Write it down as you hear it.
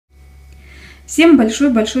Всем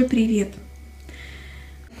большой-большой привет!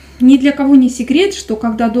 Ни для кого не секрет, что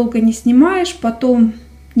когда долго не снимаешь, потом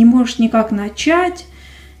не можешь никак начать,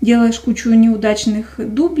 делаешь кучу неудачных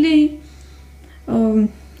дублей,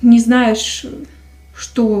 не знаешь,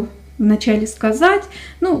 что вначале сказать,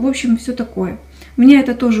 ну, в общем, все такое. У меня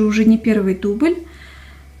это тоже уже не первый дубль,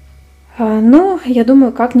 но я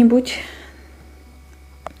думаю, как-нибудь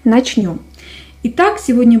начнем. Итак,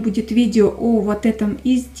 сегодня будет видео о вот этом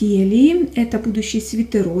изделии. Это будущий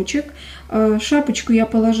свитерочек. Шапочку я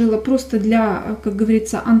положила просто для, как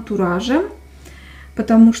говорится, антуража,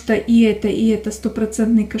 потому что и это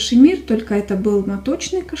стопроцентный кашемир, только это был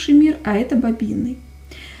моточный кашемир, а это бобинный.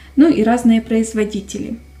 Ну и разные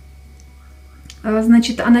производители.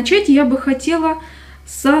 Значит, а начать я бы хотела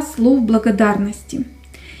со слов благодарности.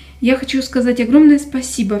 Я хочу сказать огромное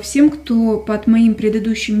спасибо всем, кто под моим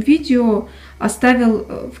предыдущим видео оставил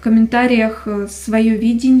в комментариях свое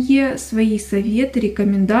видение, свои советы,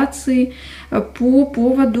 рекомендации по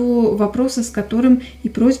поводу вопроса, с которым и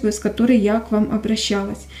просьбы, с которой я к вам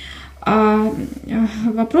обращалась. А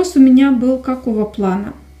вопрос у меня был какого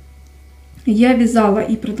плана? Я вязала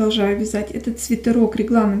и продолжаю вязать этот свитерок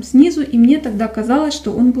регланом снизу, и мне тогда казалось,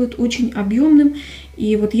 что он будет очень объемным.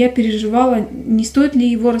 И вот я переживала, не стоит ли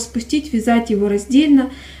его распустить, вязать его раздельно,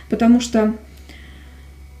 потому что,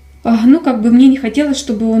 ну, как бы мне не хотелось,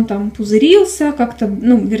 чтобы он там пузырился, как-то,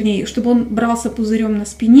 ну, вернее, чтобы он брался пузырем на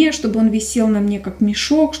спине, чтобы он висел на мне как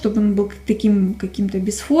мешок, чтобы он был таким каким-то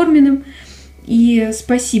бесформенным. И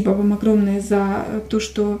спасибо вам огромное за то,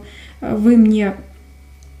 что вы мне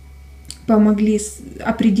помогли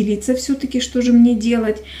определиться все-таки, что же мне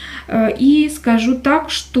делать. И скажу так,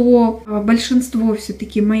 что большинство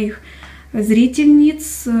все-таки моих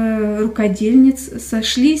зрительниц, рукодельниц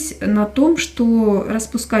сошлись на том, что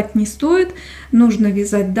распускать не стоит, нужно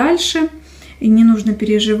вязать дальше, и не нужно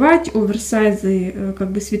переживать, оверсайзы,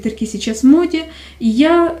 как бы свитерки сейчас в моде. И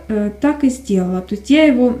я так и сделала. То есть я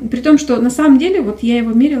его, при том, что на самом деле, вот я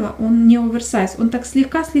его мерила, он не оверсайз, он так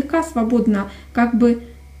слегка-слегка свободно, как бы,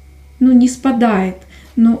 ну, не спадает,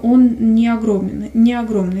 но он не огромный.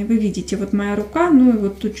 Вы видите, вот моя рука, ну и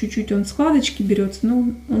вот тут чуть-чуть он складочки берется, но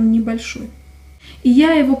он небольшой. И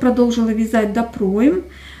я его продолжила вязать до проем,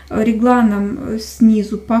 регланом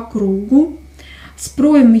снизу по кругу. С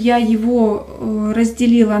проем я его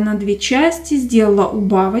разделила на две части, сделала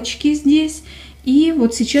убавочки здесь. И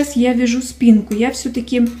вот сейчас я вяжу спинку. Я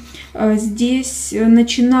все-таки здесь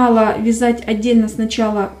начинала вязать отдельно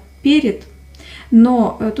сначала перед.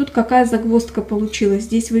 Но тут какая загвоздка получилась.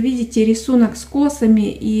 Здесь вы видите рисунок с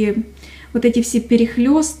косами, и вот эти все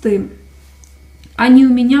перехлесты, они у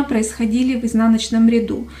меня происходили в изнаночном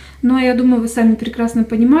ряду. Но я думаю, вы сами прекрасно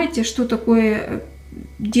понимаете, что такое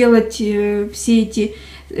делать все эти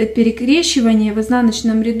перекрещивания в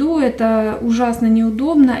изнаночном ряду. Это ужасно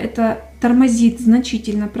неудобно, это тормозит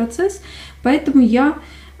значительно процесс, поэтому я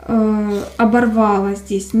оборвала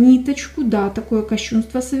здесь ниточку, да, такое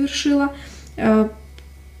кощунство совершила.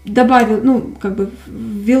 Добавила, ну, как бы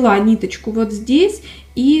ввела ниточку вот здесь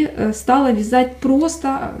и стала вязать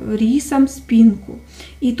просто рисом спинку.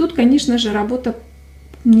 И тут, конечно же, работа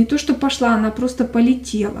не то что пошла, она просто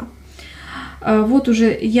полетела. Вот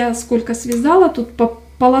уже я сколько связала, тут по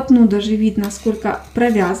полотну даже видно, сколько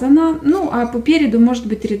провязано. Ну, а по переду, может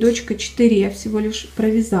быть, рядочка 4 я всего лишь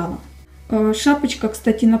провязала. Шапочка,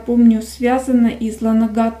 кстати, напомню, связана из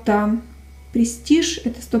ланагата Престиж,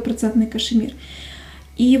 это стопроцентный кашемир.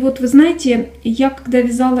 И вот вы знаете, я когда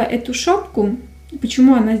вязала эту шапку,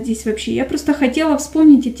 почему она здесь вообще, я просто хотела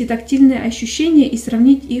вспомнить эти тактильные ощущения и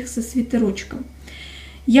сравнить их со свитерочком.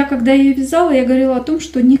 Я когда ее вязала, я говорила о том,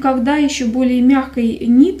 что никогда еще более мягкой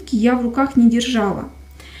нитки я в руках не держала.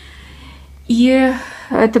 И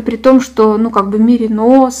это при том, что, ну, как бы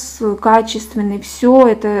меринос качественный, все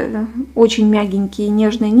это очень мягенькие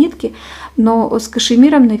нежные нитки, но с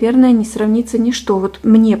кашемиром, наверное, не сравнится ничто. Вот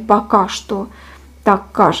мне пока что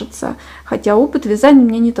так кажется, хотя опыт вязания у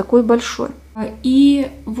меня не такой большой. И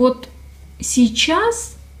вот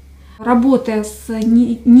сейчас, работая с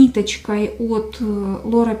ниточкой от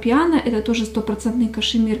Loro Piana, это тоже стопроцентный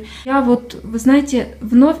кашемир, я вот, вы знаете,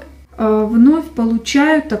 вновь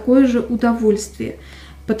получаю такое же удовольствие,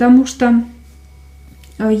 потому что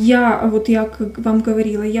я, как вам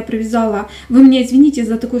говорила, я провязала, вы меня извините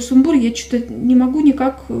за такой сумбур, я что-то не могу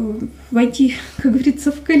никак войти, как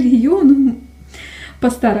говорится, в колею, ну,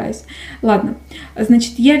 постараюсь. Ладно,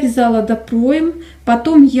 значит, я вязала до проем,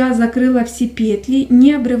 потом я закрыла все петли,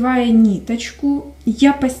 не обрывая ниточку,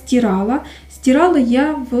 я постирала. Стирала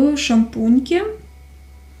я в шампуньке,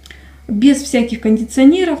 без всяких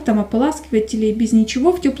кондиционеров, там ополаскивателей, без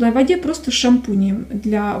ничего, в теплой воде, просто шампунем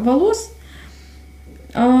для волос.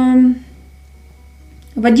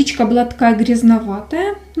 Водичка была такая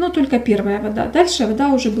грязноватая, но только первая вода. Дальше вода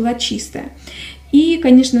уже была чистая. И,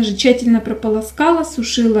 конечно же, тщательно прополоскала,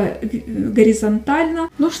 сушила горизонтально.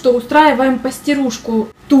 Ну что, устраиваем постирушку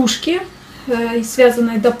тушки,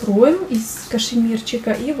 связанной допроем из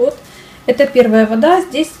кашемирчика. И вот это первая вода.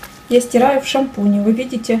 Здесь я стираю в шампуне. Вы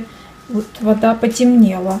видите, вот вода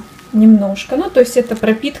потемнела немножко. Ну, то есть эта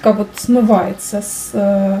пропитка вот смывается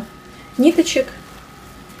с ниточек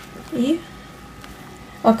и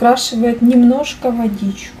окрашивает немножко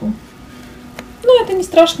водичку. Ну, это не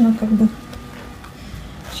страшно, как бы.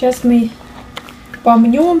 Сейчас мы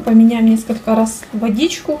помнем, поменяем несколько раз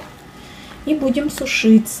водичку и будем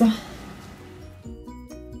сушиться.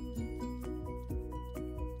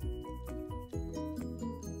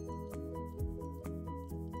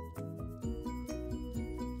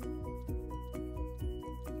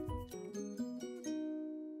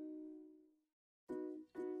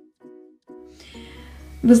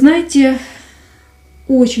 Вы знаете,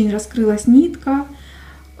 очень раскрылась нитка.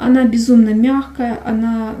 Она безумно мягкая,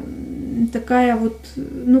 она такая вот,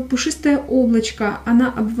 ну, пушистое облачко.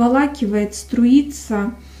 Она обволакивает,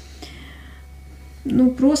 струится.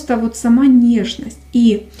 Ну, просто вот сама нежность.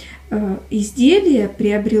 И изделие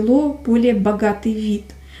приобрело более богатый вид.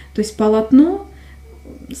 То есть полотно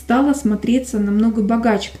стало смотреться намного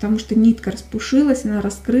богаче, потому что нитка распушилась, она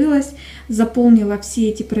раскрылась, заполнила все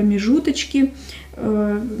эти промежуточки.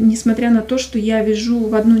 Несмотря на то, что я вяжу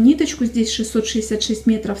в одну ниточку, здесь 666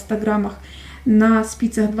 метров в 100 граммах, на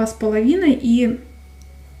спицах 2,5, и,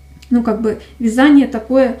 ну, как бы вязание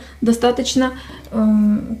такое достаточно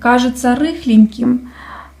кажется рыхленьким.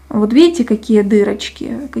 Вот видите, какие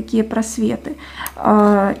дырочки, какие просветы.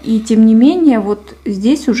 И тем не менее, вот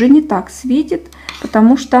здесь уже не так светит,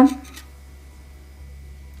 потому что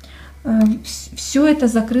все это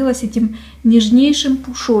закрылось этим нежнейшим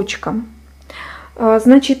пушочком.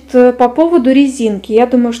 Значит, по поводу резинки, я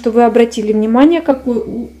думаю, что вы обратили внимание,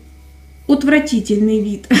 какой отвратительный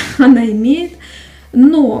вид она имеет.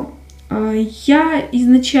 Но я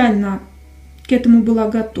изначально к этому была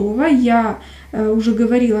готова. Я уже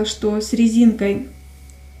говорила, что с резинкой,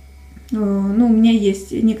 ну, у меня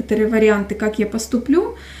есть некоторые варианты, как я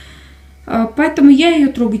поступлю. Поэтому я ее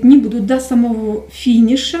трогать не буду до самого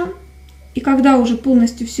финиша. И когда уже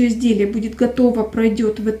полностью все изделие будет готово,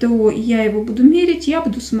 пройдет ВТО, и я его буду мерить, я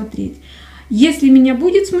буду смотреть. Если меня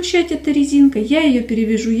будет смущать эта резинка, я ее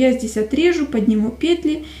перевяжу. Я здесь отрежу, подниму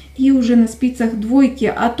петли и уже на спицах двойки,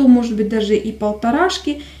 а то может быть даже и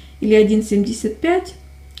полторашки или 1,75,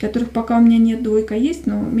 которых пока у меня нет, двойка есть,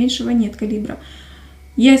 но меньшего нет калибра.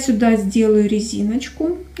 Я сюда сделаю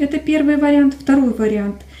резиночку, это первый вариант. Второй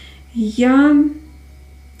вариант, я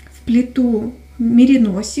вплету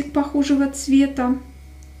мериносик похожего цвета,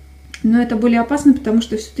 но это более опасно, потому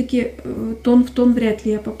что все-таки тон в тон вряд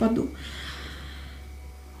ли я попаду.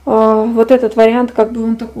 Вот этот вариант, как бы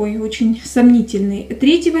он такой очень сомнительный.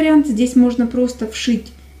 Третий вариант, здесь можно просто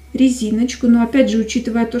вшить резиночку, но опять же,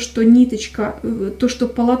 учитывая то, что ниточка, то, что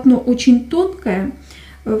полотно очень тонкое,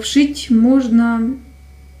 вшить можно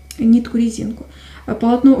нитку-резинку.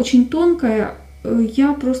 Полотно очень тонкое,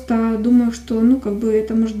 я просто думаю, что, ну, как бы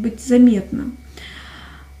это может быть заметно.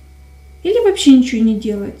 Или вообще ничего не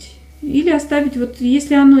делать. Или оставить, вот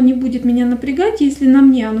если оно не будет меня напрягать, если на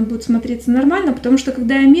мне оно будет смотреться нормально, потому что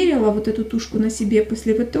когда я мерила вот эту тушку на себе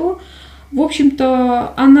после ВТО, в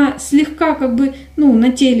общем-то, она слегка как бы, ну,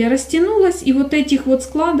 на теле растянулась, и вот этих вот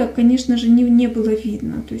складок, конечно же, не было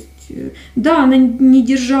видно. То есть, да, она не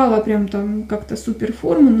держала прям там как-то супер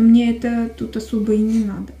форму, но мне это тут особо и не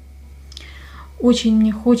надо. Очень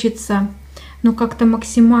мне хочется, ну, как-то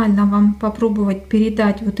максимально вам попробовать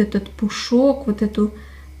передать вот этот пушок, вот эту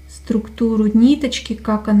структуру ниточки,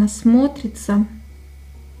 как она смотрится.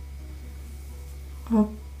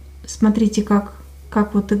 Смотрите,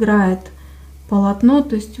 как вот играет полотно,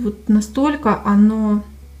 то есть вот настолько оно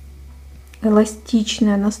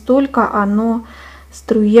эластичное, настолько оно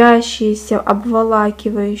струящееся,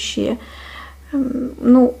 обволакивающее.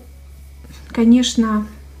 Ну, конечно,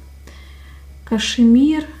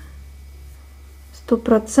 кашемир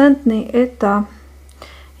стопроцентный, это,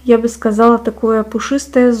 я бы сказала, такое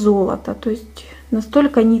пушистое золото. То есть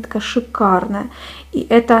настолько нитка шикарная. И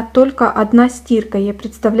это только одна стирка. Я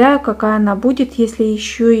представляю, какая она будет, если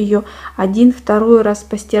еще ее один-второй раз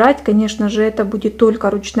постирать. Конечно же, это будет только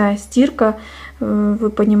ручная стирка. Вы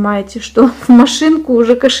понимаете, что в машинку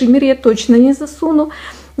уже кашемир я точно не засуну.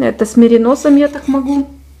 Это с мериносом я так могу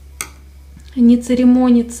не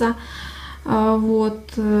церемониться.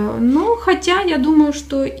 Вот. Ну, хотя я думаю,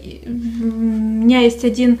 что у меня есть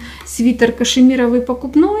один свитер кашемировый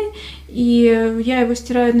покупной, и я его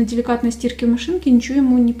стираю на деликатной стирке в машинке,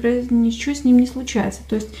 ничего с ним не случается.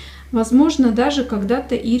 То есть, возможно, даже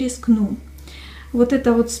когда-то и рискну. Вот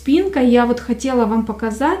эта вот спинка, я вот хотела вам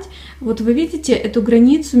показать. Вот вы видите эту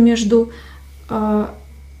границу между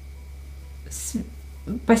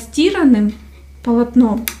постиранным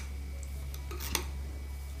полотном.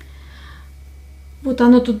 Вот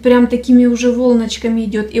оно тут прям такими уже волночками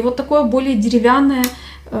идет. И вот такое более деревянное,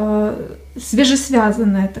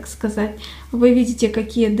 свежесвязанное, так сказать. Вы видите,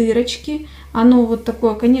 какие дырочки. Оно вот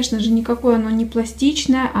такое, конечно же, никакое оно не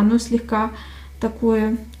пластичное. Оно слегка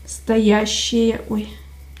такое стоящее. Ой,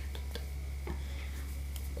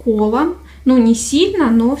 колом. Ну, не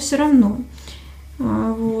сильно, но все равно.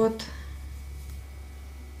 Вот.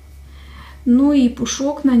 Ну и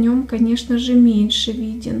пушок на нем, конечно же, меньше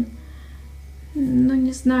виден. Ну,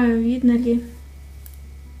 не знаю, видно ли,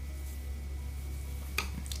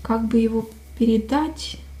 как бы его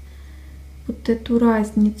передать, вот эту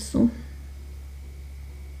разницу.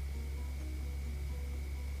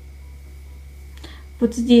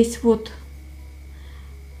 Вот здесь вот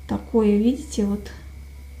такое, видите, вот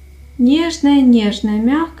нежное,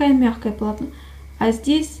 мягкое полотно. А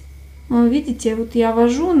здесь, видите, вот я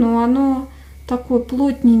вожу, но оно такое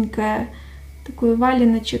плотненькое, такой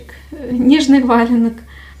валеночек, нежный валенок.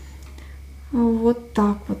 Вот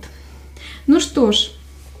так вот. Ну что ж,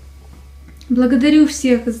 благодарю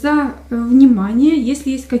всех за внимание.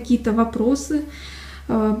 Если есть какие-то вопросы,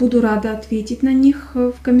 буду рада ответить на них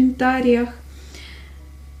в комментариях.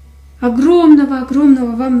 Огромного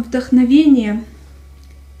вам вдохновения,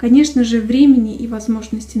 конечно же, времени и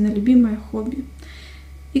возможностей на любимое хобби.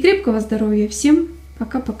 И крепкого здоровья. Всем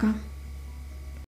пока-пока.